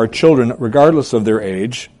baptizing our children, regardless of their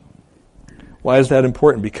age, why is that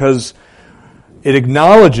important? Because it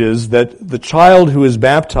acknowledges that the child who is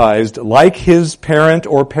baptized, like his parent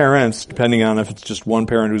or parents, depending on if it's just one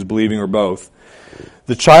parent who's believing or both,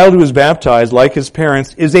 the child who is baptized, like his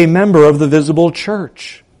parents, is a member of the visible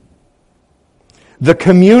church. The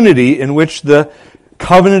community in which the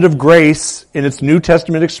covenant of grace in its New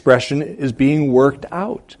Testament expression is being worked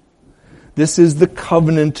out. This is the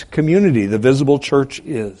covenant community, the visible church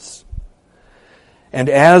is. And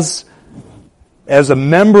as a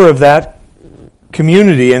member of that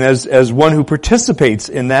community and as one who participates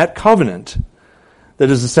in that covenant that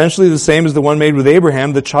is essentially the same as the one made with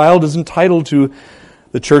Abraham, the child is entitled to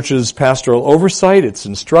the church's pastoral oversight, its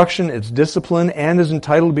instruction, its discipline, and is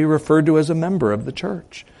entitled to be referred to as a member of the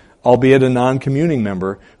church, albeit a non-communing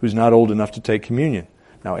member who's not old enough to take communion.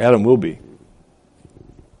 Now, Adam will be,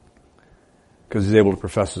 because he's able to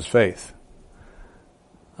profess his faith.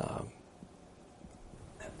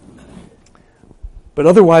 But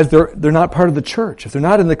otherwise, they're not part of the church. If they're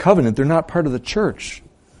not in the covenant, they're not part of the church.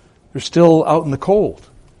 They're still out in the cold.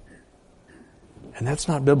 And that's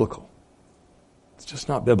not biblical. It's just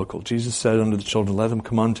not biblical. Jesus said unto the children, let them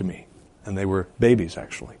come unto me. And they were babies,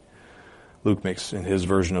 actually. Luke makes, in his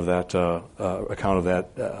version of that account of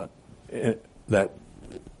that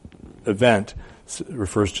event,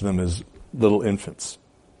 refers to them as little infants.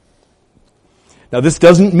 Now, this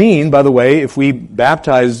doesn't mean, by the way, if we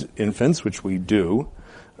baptize infants, which we do,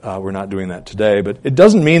 we're not doing that today, but it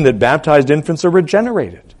doesn't mean that baptized infants are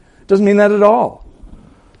regenerated. It doesn't mean that at all.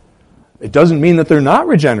 It doesn't mean that they're not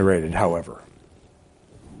regenerated, however.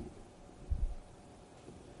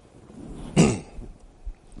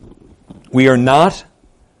 We are not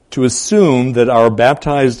to assume that our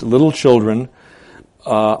baptized little children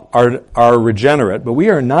are regenerate, but we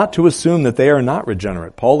are not to assume that they are not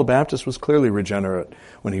regenerate. Paul the Baptist was clearly regenerate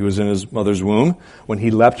when he was in his mother's womb, when he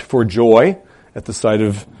leapt for joy at the sight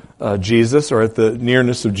of Jesus, or at the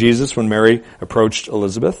nearness of Jesus when Mary approached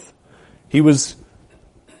Elizabeth. He was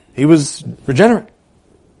regenerate.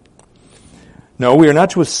 No, we are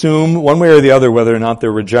not to assume one way or the other whether or not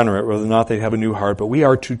they're regenerate, whether or not they have a new heart, but we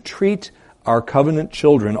are to treat our covenant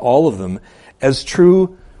children, all of them, as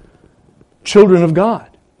true children of God,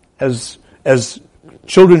 as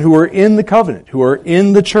children who are in the covenant, who are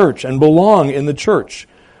in the church and belong in the church.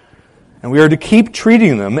 And we are to keep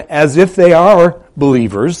treating them as if they are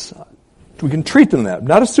believers. We can treat them that,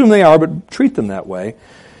 not assume they are, but treat them that way,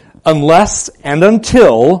 unless and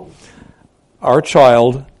until our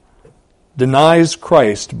child denies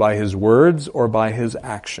Christ by his words or by his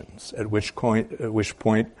actions, at which point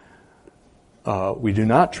we do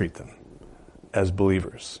not treat them as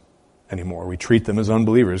believers anymore. We treat them as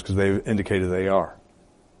unbelievers because they've indicated they are.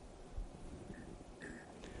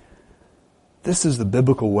 This is the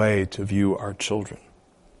biblical way to view our children.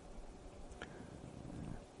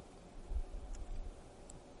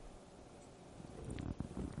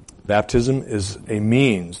 Baptism is a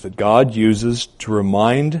means that God uses to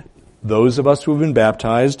remind those of us who have been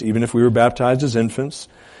baptized, even if we were baptized as infants,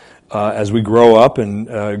 as we grow up and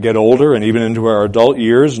get older and even into our adult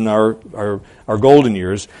years and our golden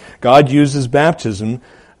years, God uses baptism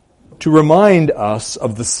to remind us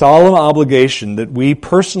of the solemn obligation that we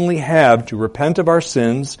personally have to repent of our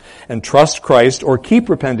sins and trust Christ, or keep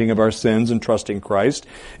repenting of our sins and trusting Christ,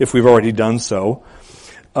 if we've already done so.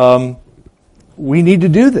 We need to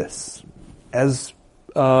do this. As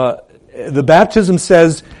the baptism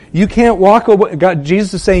says, you can't walk away.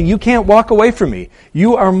 Jesus is saying, you can't walk away from me.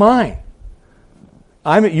 You are mine.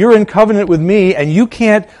 You're in covenant with me, and you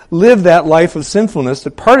can't live that life of sinfulness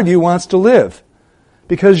that part of you wants to live,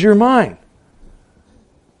 because you're mine.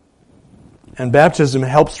 And baptism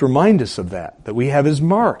helps remind us of that we have His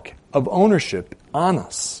mark of ownership on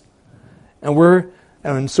us.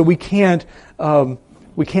 And so we can't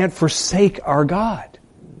forsake our God.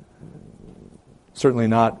 Certainly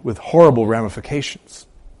not with horrible ramifications.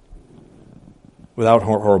 Without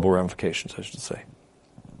horrible ramifications, I should say.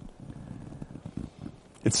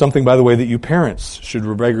 It's something, by the way, that you parents should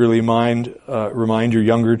regularly remind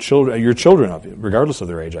your children of, regardless of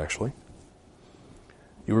their age, actually.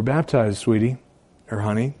 You were baptized, sweetie, or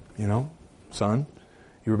honey, son.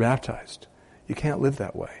 You were baptized. You can't live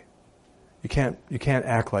that way. You can't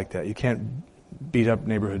act like that. You can't beat up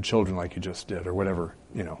neighborhood children like you just did, or whatever,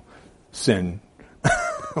 sin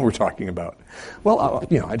we're talking about. Well,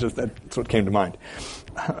 that's what came to mind.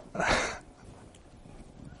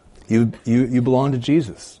 You belong to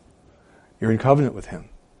Jesus. You're in covenant with him.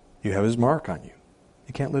 You have his mark on you.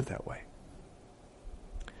 You can't live that way.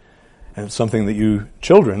 And it's something that you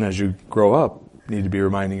children, as you grow up, need to be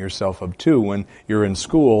reminding yourself of too. When you're in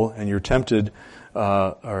school and you're tempted,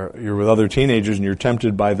 or you're with other teenagers and you're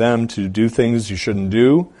tempted by them to do things you shouldn't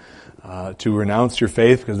do, to renounce your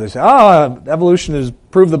faith because they say, evolution has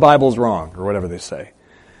proved the Bible's wrong, or whatever they say.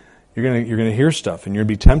 You're gonna hear stuff, and you're gonna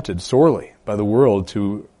be tempted sorely by the world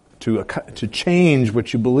to change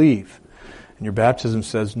what you believe. And your baptism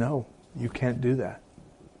says, no, you can't do that.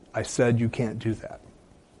 I said you can't do that.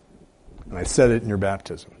 And I said it in your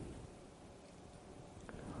baptism.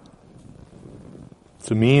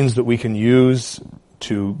 It's a means that we can use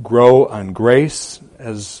to grow on grace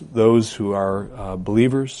as those who are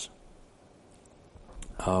believers.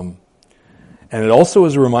 And it also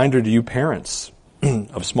is a reminder to you parents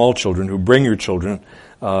of small children who bring your children,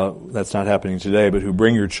 that's not happening today, but who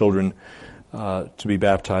bring your children to be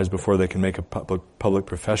baptized before they can make a public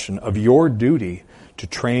profession of your duty to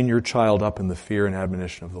train your child up in the fear and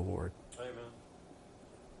admonition of the Lord. Amen.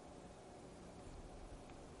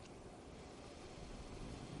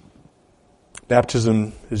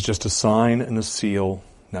 Baptism is just a sign and a seal,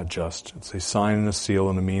 not just. It's a sign and a seal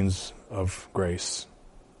and a means of grace.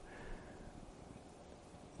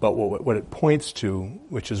 But what it points to,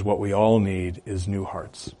 which is what we all need, is new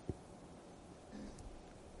hearts.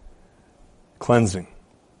 Cleansing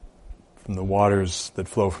from the waters that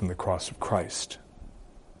flow from the cross of Christ.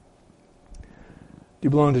 Do you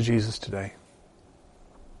belong to Jesus today?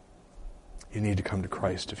 You need to come to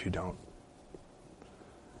Christ if you don't.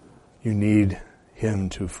 You need him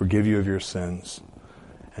to forgive you of your sins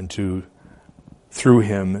and to, through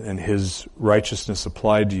him and his righteousness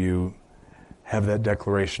applied to you, have that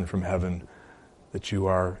declaration from heaven that you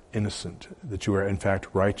are innocent, that you are in fact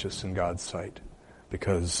righteous in God's sight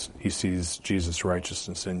because he sees Jesus'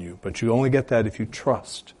 righteousness in you. But you only get that if you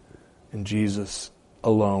trust in Jesus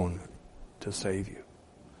alone to save you.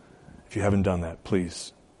 If you haven't done that,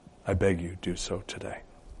 please, I beg you, do so today.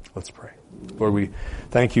 Let's pray. Lord, we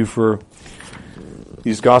thank you for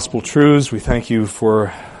these gospel truths. We thank you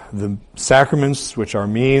for the sacraments, which are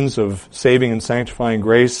means of saving and sanctifying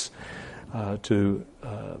grace to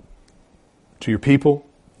your people,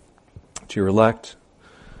 to your elect.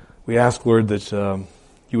 We ask, Lord, that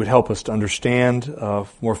you would help us to understand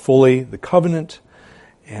more fully the covenant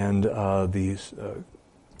and the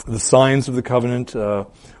signs of the covenant,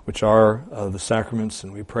 which are the sacraments.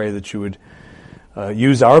 And we pray that you would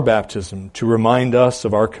use our baptism to remind us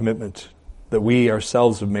of our commitment that we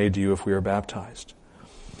ourselves have made to you if we are baptized,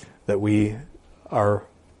 that we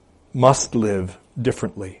must live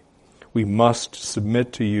differently. We must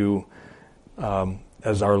submit to you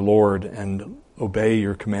as our Lord and obey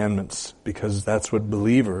your commandments, because that's what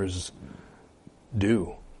believers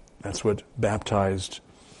do. That's what baptized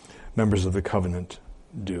members of the covenant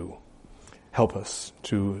do. Help us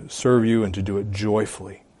to serve you and to do it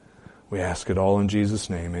joyfully. We ask it all in Jesus'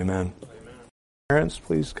 name. Amen. Amen. Parents,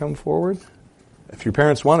 please come forward. If your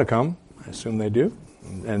parents want to come, I assume they do,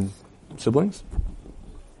 and siblings.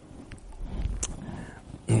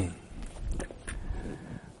 You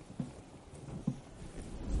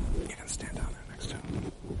can stand down there next to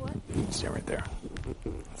him. What? You can stand right there.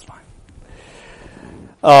 That's fine.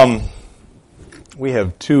 We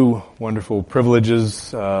have two wonderful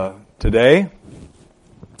privileges today.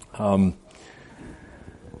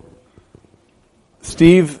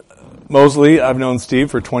 Steve Mosley, I've known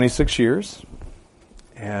Steve for 26 years.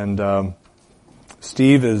 And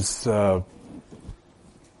Steve has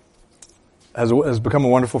become a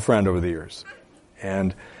wonderful friend over the years.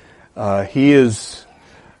 And he is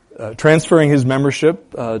transferring his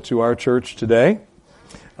membership to our church today.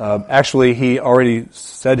 Actually, he already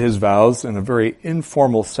said his vows in a very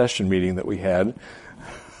informal session meeting that we had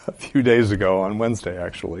a few days ago on Wednesday,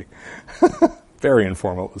 actually. Very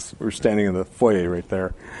informal. We were standing in the foyer right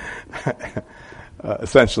there.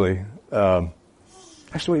 Essentially.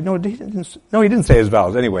 Actually, no, he didn't say his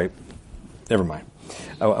vows. Anyway, never mind.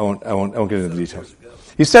 I won't get into the details.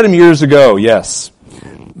 He said them years ago, yes.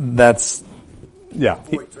 That's, yeah.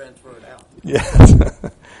 Before he transferred out. Yes.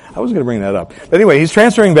 I wasn't going to bring that up. But anyway, he's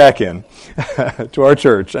transferring back in to our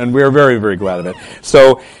church, and we are very, very glad of it.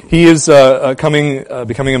 So he is becoming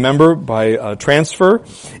a member by transfer,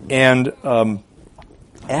 and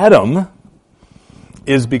Adam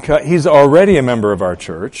he's already a member of our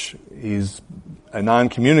church. He's a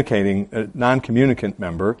non-communicant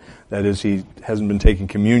member. That is, he hasn't been taking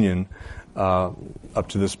communion up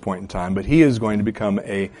to this point in time, but he is going to become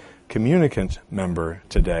a communicant member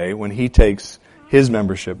today when he takes his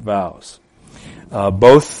membership vows.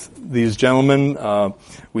 Both these gentlemen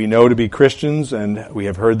we know to be Christians, and we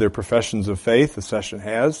have heard their professions of faith. The session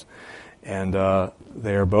has. And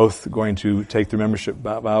they are both going to take their membership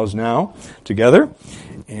vows now together.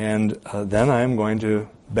 And then I am going to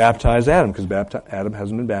baptize Adam, because Adam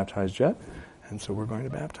hasn't been baptized yet. And so we're going to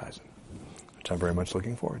baptize him, which I'm very much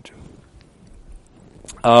looking forward to.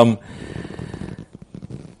 I'm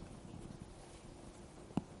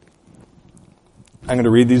going to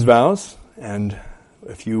read these vows, and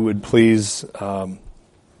if you would please, tell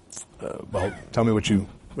me what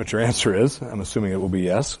your answer is. I'm assuming it will be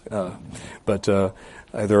yes. But there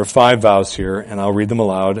are 5 vows here, and I'll read them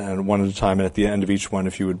aloud, and one at a time, and at the end of each one,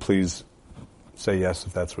 if you would please say yes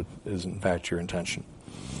if that's what is in fact your intention.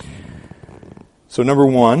 So number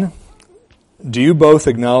 1, do you both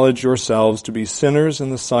acknowledge yourselves to be sinners in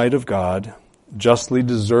the sight of God, justly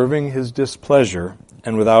deserving His displeasure,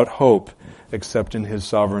 and without hope except in His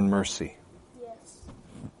sovereign mercy?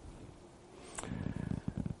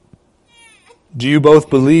 Do you both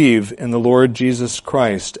believe in the Lord Jesus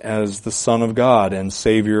Christ as the Son of God and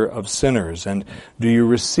Savior of sinners? And do you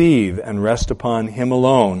receive and rest upon Him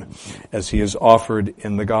alone as He is offered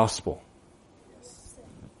in the gospel?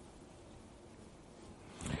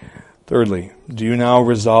 Thirdly, do you now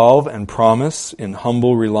resolve and promise in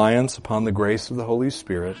humble reliance upon the grace of the Holy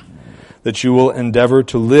Spirit that you will endeavor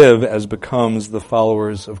to live as becomes the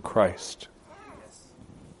followers of Christ?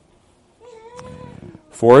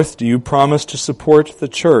 Fourth, do you promise to support the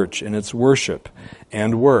church in its worship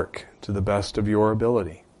and work to the best of your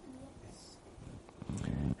ability?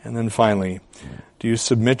 And then finally, do you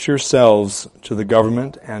submit yourselves to the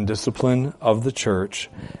government and discipline of the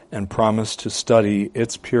church and promise to study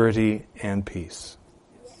its purity and peace?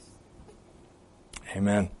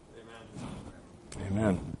 Amen.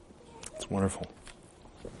 Amen. It's wonderful.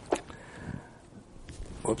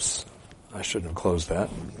 Whoops. I shouldn't have closed that.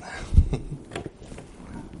 I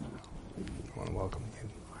want to welcome you.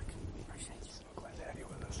 So glad to have you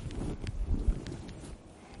with us.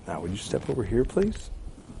 Now, would you step over here, please?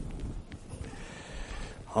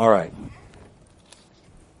 All right.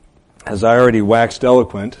 As I already waxed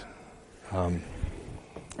eloquent,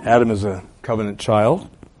 Adam is a covenant child,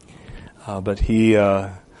 but he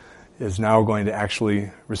is now going to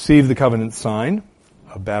actually receive the covenant sign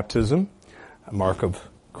of baptism, a mark of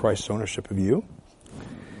Christ's ownership of you.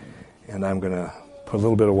 And I'm going to put a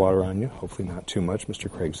little bit of water on you, hopefully not too much. Mr.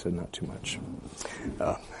 Craig said not too much.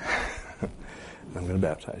 I'm going to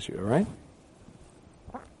baptize you, all right?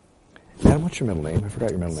 Adam, what's your middle name? I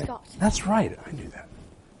forgot your middle name. Scott. That's right. I knew that.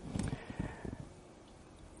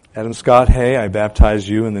 Adam Scott Hay, I baptize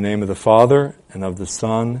you in the name of the Father, and of the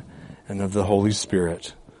Son, and of the Holy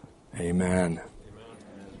Spirit. Amen.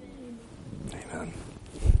 Amen.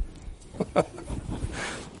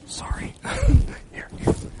 Sorry. Here.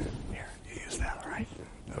 You use that, all right?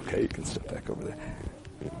 Okay, you can step back over there.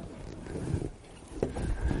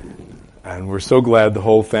 And we're so glad the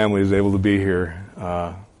whole family is able to be here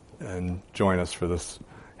and join us for this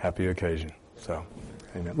happy occasion. So,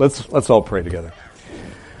 amen. Let's all pray together.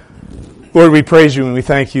 Lord, we praise you and we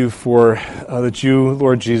thank you for that you,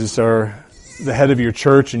 Lord Jesus, are the head of your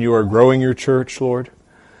church and you are growing your church, Lord.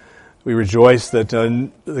 We rejoice that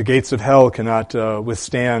the gates of hell cannot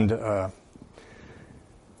withstand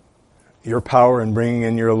your power in bringing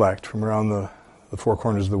in your elect from around the four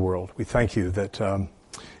corners of the world. We thank you that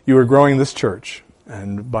you are growing this church,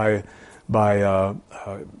 and by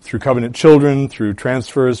through covenant children, through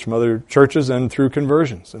transfers from other churches, and through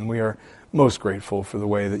conversions. And we are most grateful for the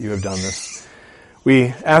way that you have done this. We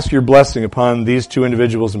ask your blessing upon these two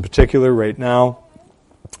individuals in particular right now,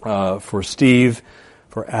 for Steve,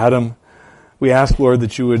 for Adam. We ask, Lord,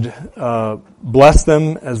 that you would bless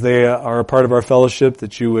them as they are a part of our fellowship,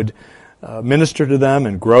 that you would minister to them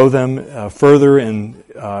and grow them further in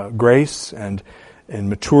grace and in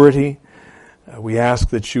maturity. We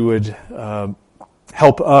ask that you would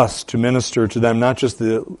help us to minister to them, not just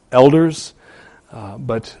the elders,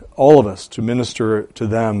 but all of us, to minister to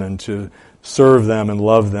them and to serve them and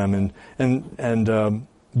love them and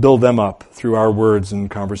build them up through our words and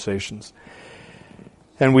conversations.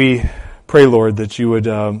 And we pray, Lord, that you would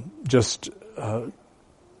just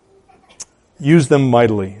use them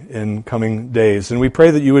mightily in coming days. And we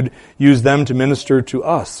pray that you would use them to minister to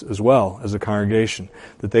us as well as a congregation,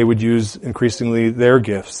 that they would use increasingly their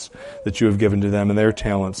gifts that you have given to them and their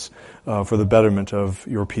talents for the betterment of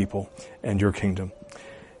your people and your kingdom.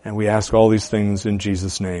 And we ask all these things in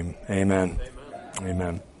Jesus' name. Amen. Amen.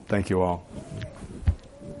 Amen. Thank you all.